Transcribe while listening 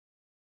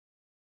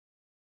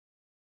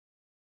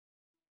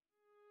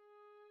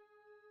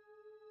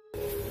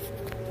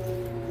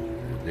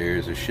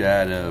There's a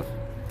shot of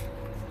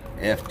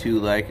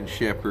F2 Lycan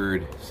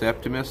Shepherd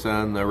Septimus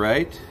on the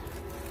right,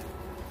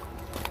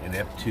 and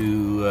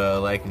F2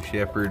 Lycan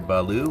Shepherd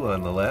Baloo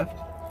on the left.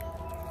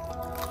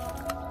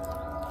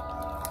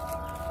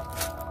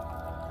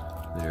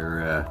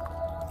 They're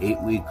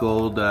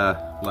 8-week-old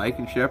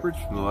Lycan Shepherds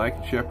from the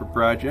Lycan Shepherd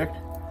project.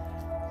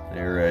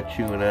 They're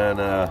chewing on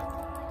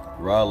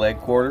raw leg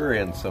quarter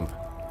and some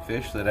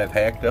fish that I've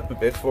hacked up a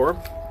bit for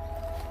them.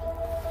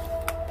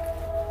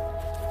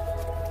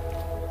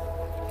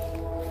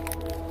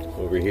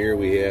 Over here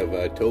we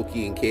have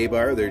Toki and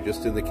K-Bar. They're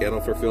just in the kennel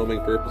for filming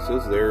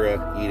purposes. They're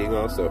eating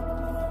also.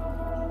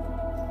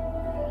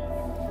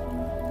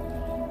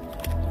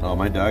 All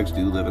my dogs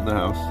do live in the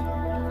house.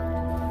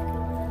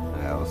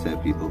 I always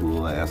have people who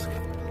will ask.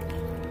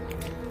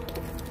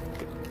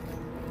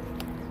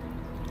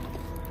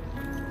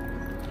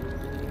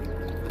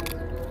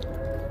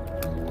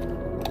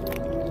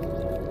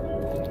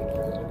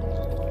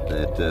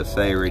 That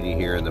siren you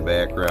hear in the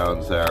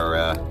background's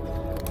our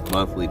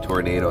monthly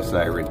tornado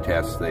siren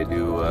tests they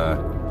do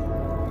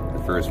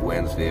the first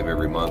Wednesday of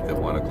every month at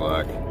 1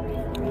 o'clock.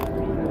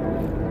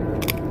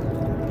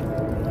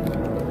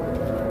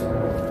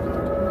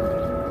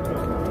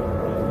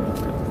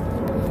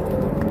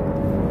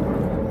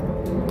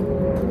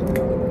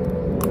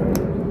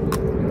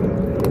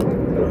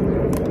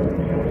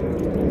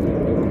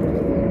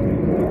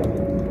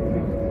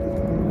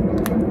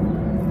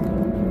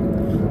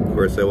 Of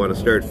course, I want to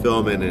start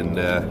filming and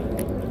the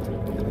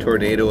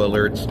tornado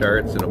alert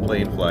starts and a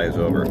plane flies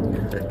over.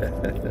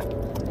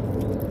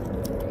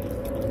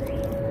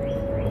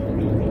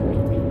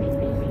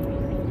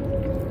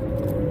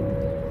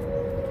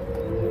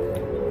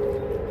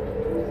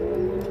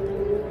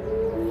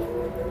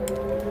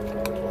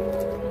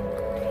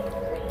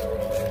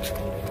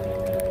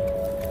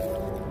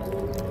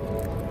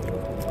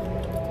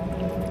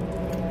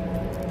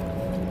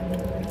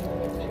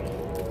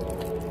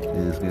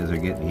 These guys are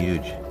getting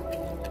huge.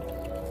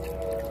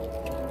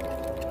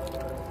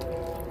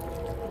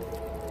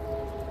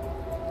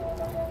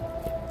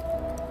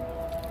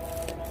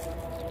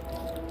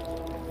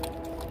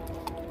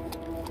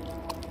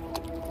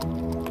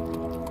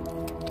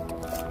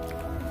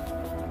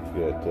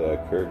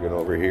 Got Kurgan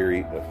over here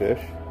eating a fish.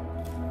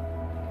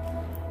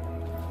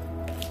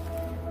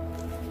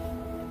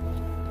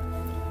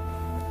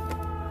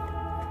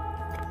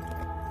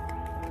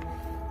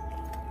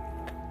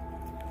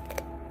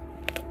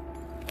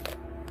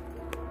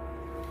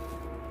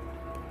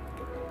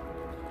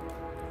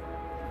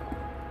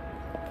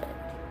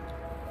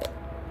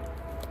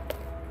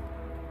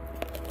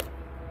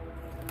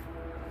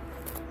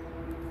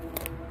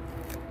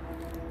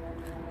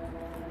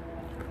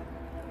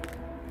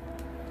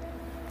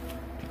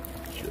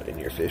 Join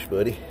your fish,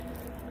 buddy.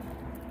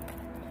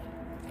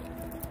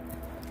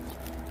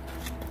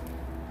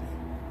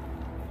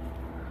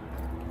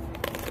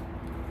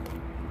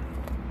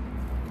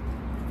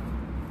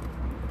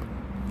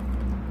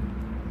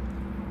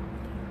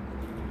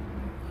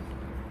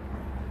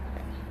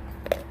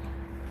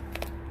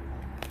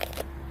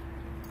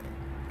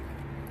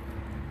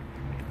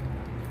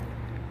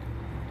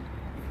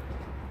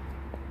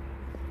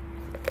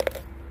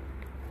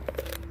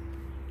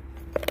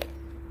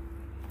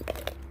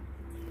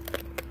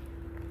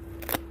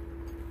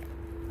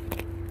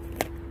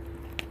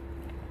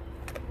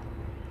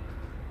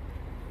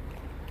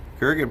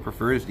 Kurgan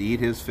prefers to eat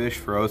his fish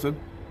frozen.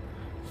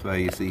 That's why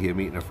you see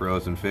him eating a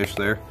frozen fish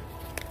there.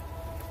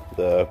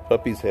 The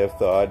puppies have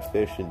thawed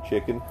fish and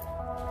chicken.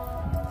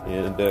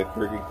 And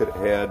Kurgan could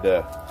have had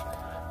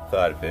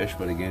thawed fish,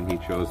 but again, he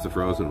chose the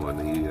frozen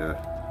one. He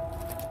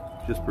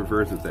just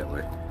prefers it that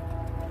way.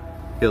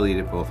 He'll eat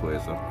it both ways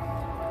though.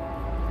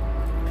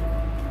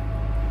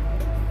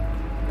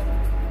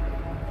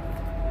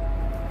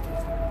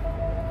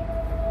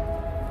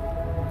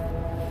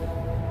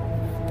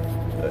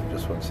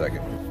 Just 1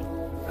 second.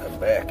 I'm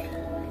back.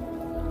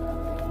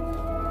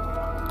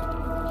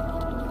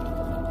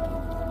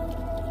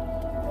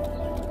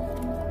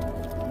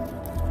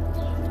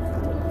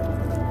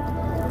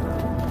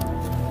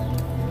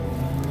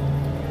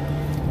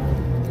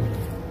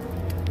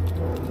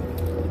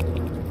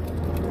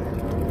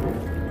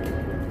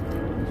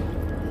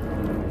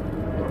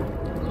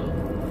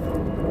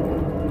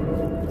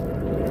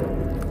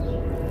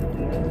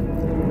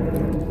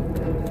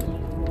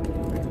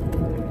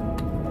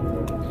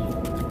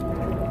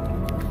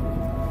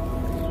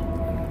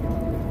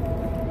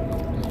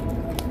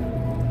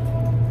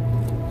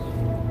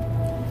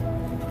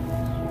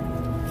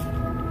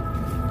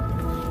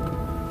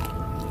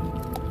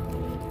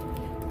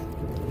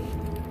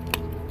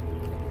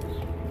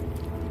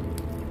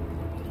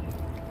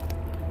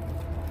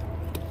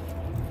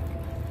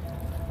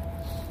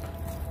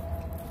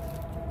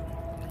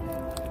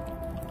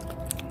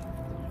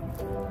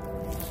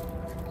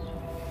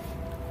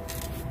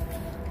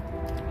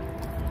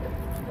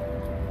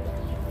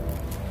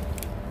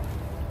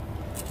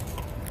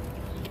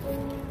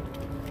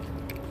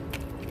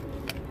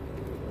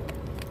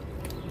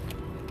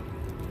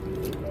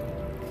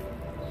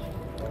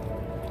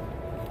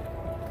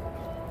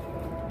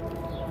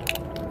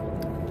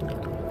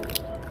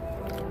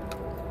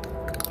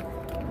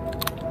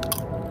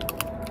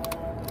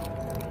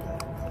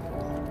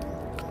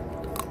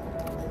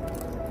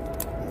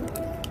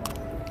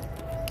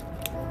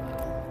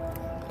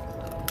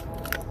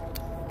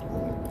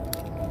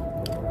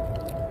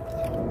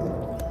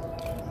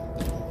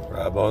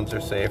 bones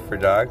are safe for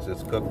dogs.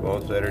 It's cooked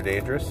bones that are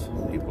dangerous.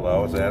 People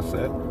always ask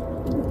that.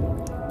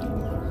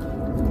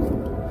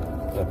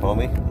 What's up,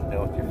 homie? You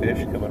know, with your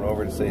fish, coming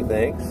over to say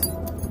thanks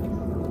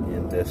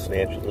and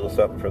snatch a little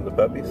something from the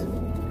puppies.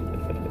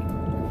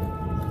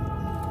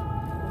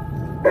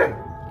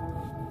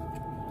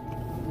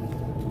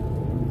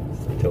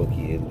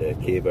 Toki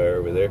and K-Bar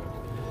over there.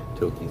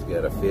 Toki's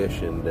got a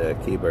fish and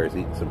K-Bar's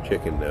eating some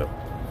chicken now.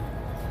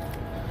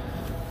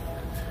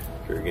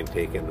 Kurgan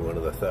taking one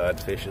of the thawed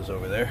fishes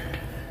over there.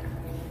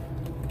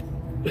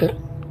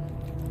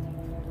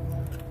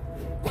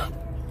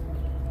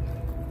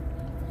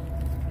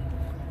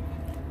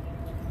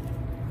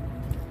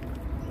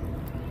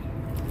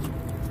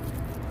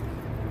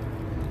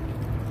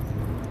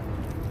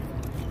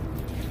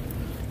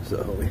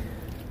 So we're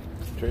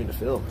trying to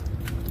film.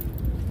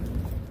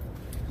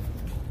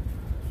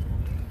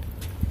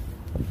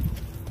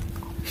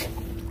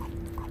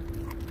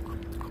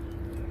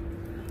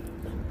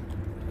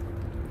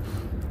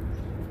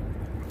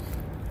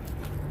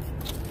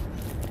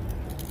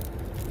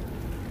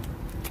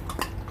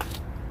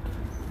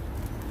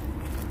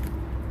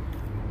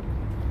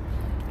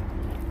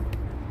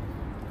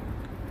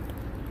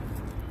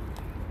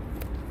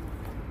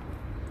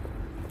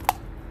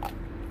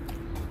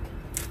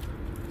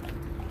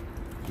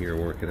 Here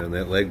working on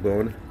that leg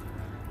bone.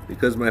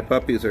 Because my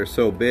puppies are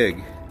so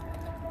big,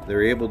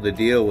 they're able to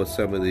deal with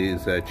some of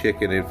these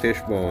chicken and fish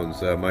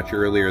bones much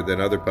earlier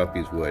than other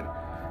puppies would.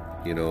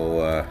 You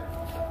know,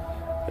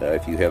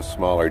 if you have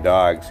smaller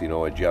dogs, you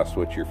know, adjust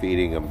what you're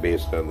feeding them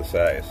based on the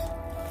size.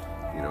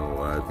 You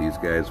know, these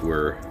guys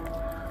were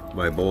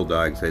my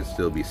bulldogs. I'd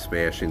still be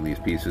smashing these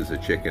pieces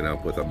of chicken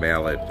up with a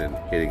mallet and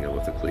hitting them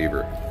with a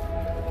cleaver.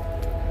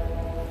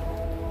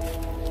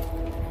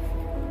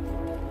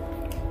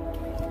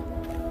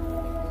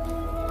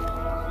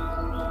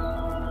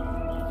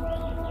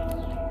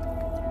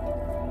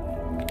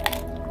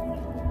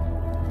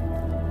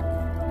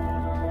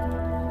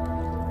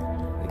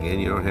 Again,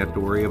 you don't have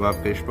to worry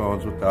about fish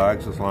bones with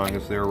dogs as long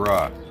as they're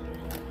raw.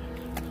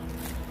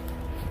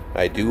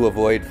 I do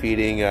avoid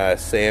feeding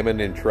salmon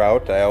and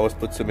trout. I always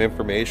put some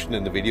information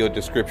in the video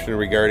description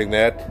regarding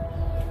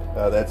that.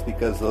 That's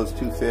because those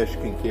two fish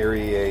can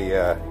carry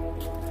a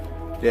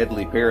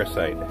deadly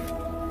parasite.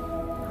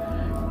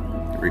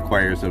 It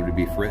requires them to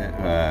be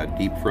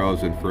deep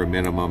frozen for a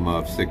minimum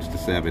of 6 to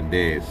 7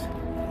 days.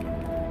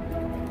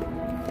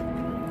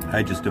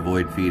 I just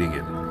avoid feeding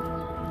it.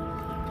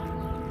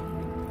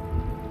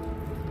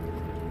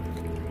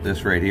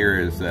 This right here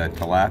is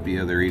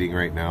tilapia they're eating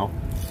right now.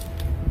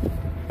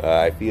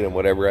 I feed them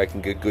whatever I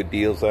can get good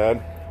deals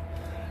on.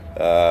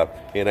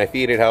 And I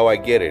feed it how I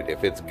get it.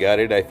 If it's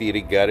gutted, I feed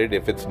it gutted.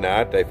 If it's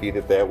not, I feed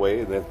it that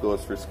way, and that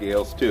goes for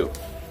scales too.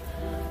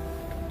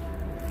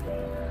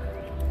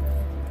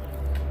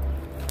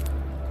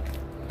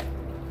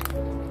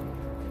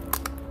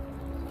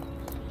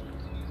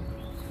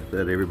 I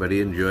thought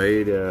everybody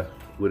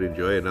would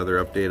enjoy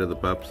another update of the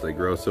pups. They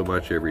grow so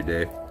much every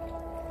day.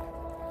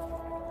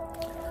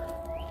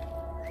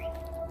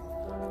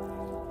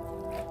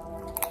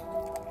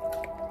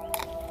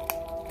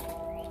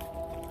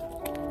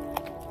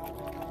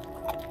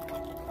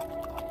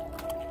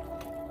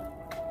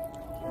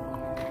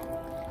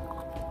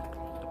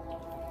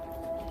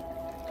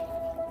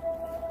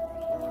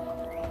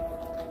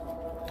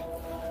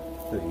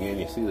 Again,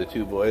 you see the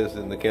two boys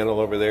in the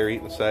kennel over there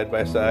eating side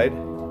by side,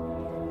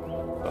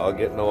 all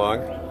getting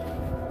along.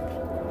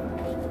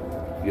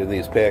 Again,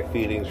 these pack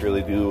feedings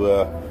really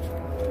do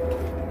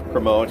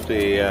promote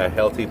a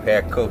healthy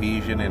pack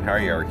cohesion and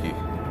hierarchy.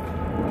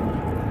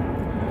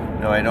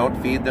 No, I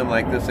don't feed them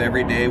like this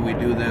every day. We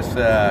do this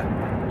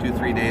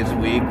 2-3 days a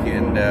week,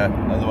 and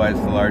otherwise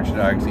the large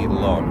dogs eat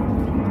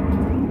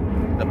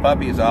alone. The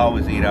puppies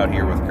always eat out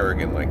here with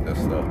Kurgan like this,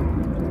 though.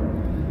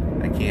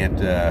 I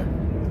can't.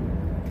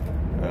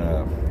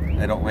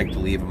 I don't like to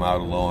leave them out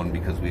alone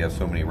because we have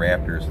so many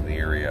raptors in the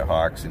area,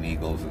 hawks and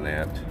eagles and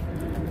that.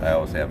 I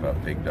always have a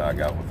big dog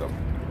out with them.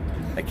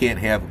 I can't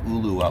have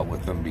Ulu out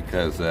with them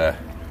because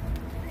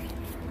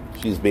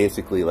she's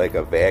basically like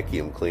a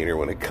vacuum cleaner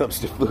when it comes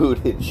to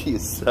food, and she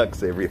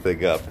sucks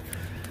everything up.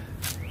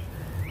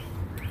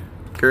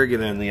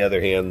 Kurgan, on the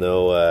other hand,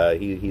 though,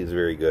 he's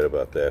very good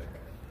about that.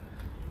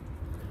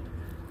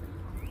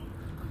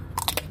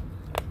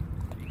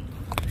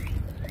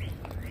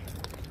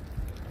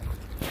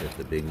 Get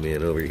the big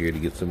man over here to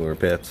get some more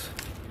pets.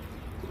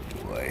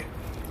 Good boy.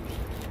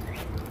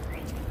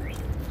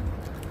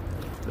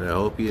 I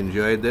hope you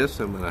enjoyed this.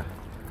 I'm going to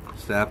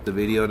stop the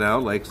video now.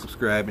 Like,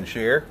 subscribe, and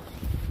share.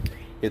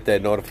 Hit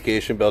that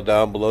notification bell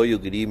down below. You'll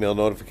get email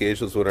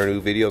notifications when our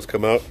new videos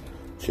come out.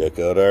 Check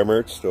out our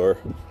merch store.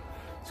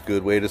 It's a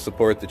good way to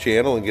support the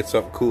channel and get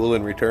something cool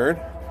in return.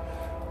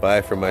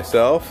 Bye from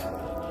myself,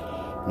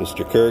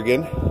 Mr.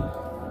 Kurgan,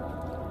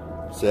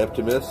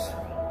 Septimus,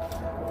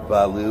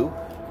 Baloo,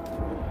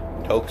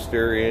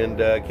 Tokester, and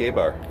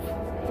K-Bar.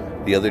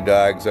 The other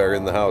dogs are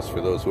in the house,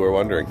 for those who are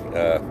wondering,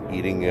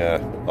 eating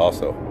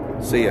also.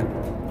 See ya.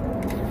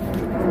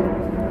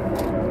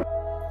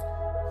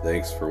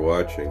 Thanks for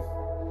watching.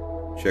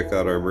 check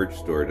out our merch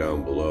store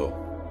down below.